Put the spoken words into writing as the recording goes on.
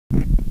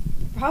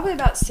Probably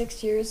about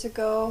 6 years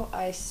ago,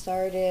 I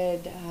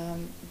started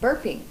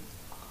burping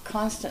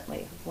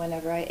constantly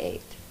whenever I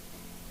ate.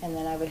 And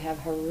then I would have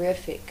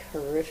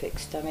horrific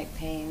stomach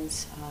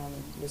pains.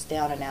 Was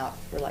down and out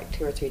for like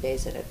 2 or 3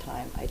 days at a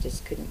time. I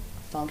just couldn't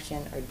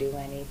function or do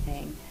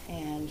anything.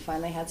 And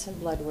finally had some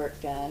blood work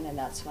done, and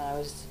that's when I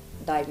was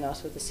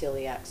diagnosed with the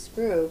celiac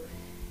sprue.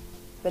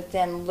 But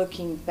then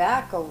looking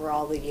back over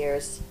all the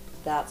years,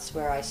 that's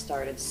where I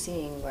started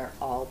seeing where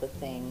all the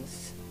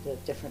things, the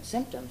different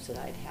symptoms that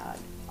I'd had,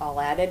 all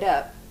added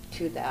up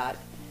to that.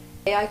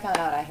 The day I found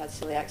out I had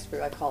celiac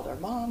sprue, I called her,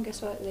 "Mom,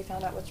 guess what? They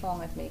found out what's wrong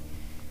with me."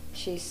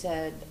 She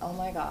said, "Oh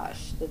my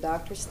gosh, the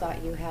doctors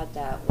thought you had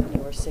that when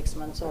you were 6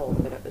 months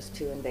old, but it was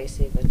too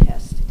invasive a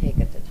test to take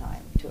at the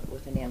time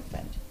with an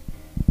infant."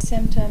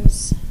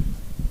 Symptoms,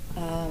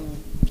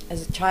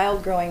 as a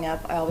child growing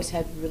up, I always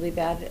had really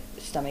bad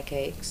stomach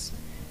aches,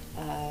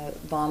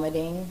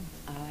 vomiting.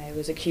 I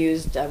was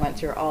accused, I went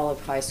through all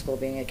of high school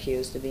being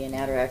accused of being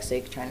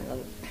anorexic, trying to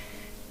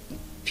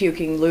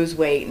puking, lose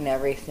weight and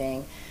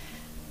everything.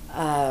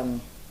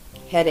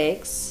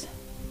 Headaches.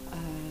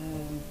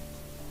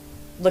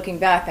 Looking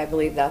back, I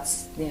believe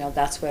that's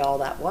what all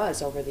that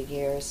was over the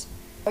years.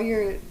 "Oh,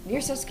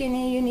 you're so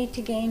skinny, you need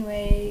to gain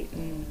weight,"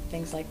 and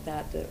things like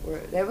that.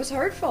 That was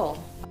hurtful.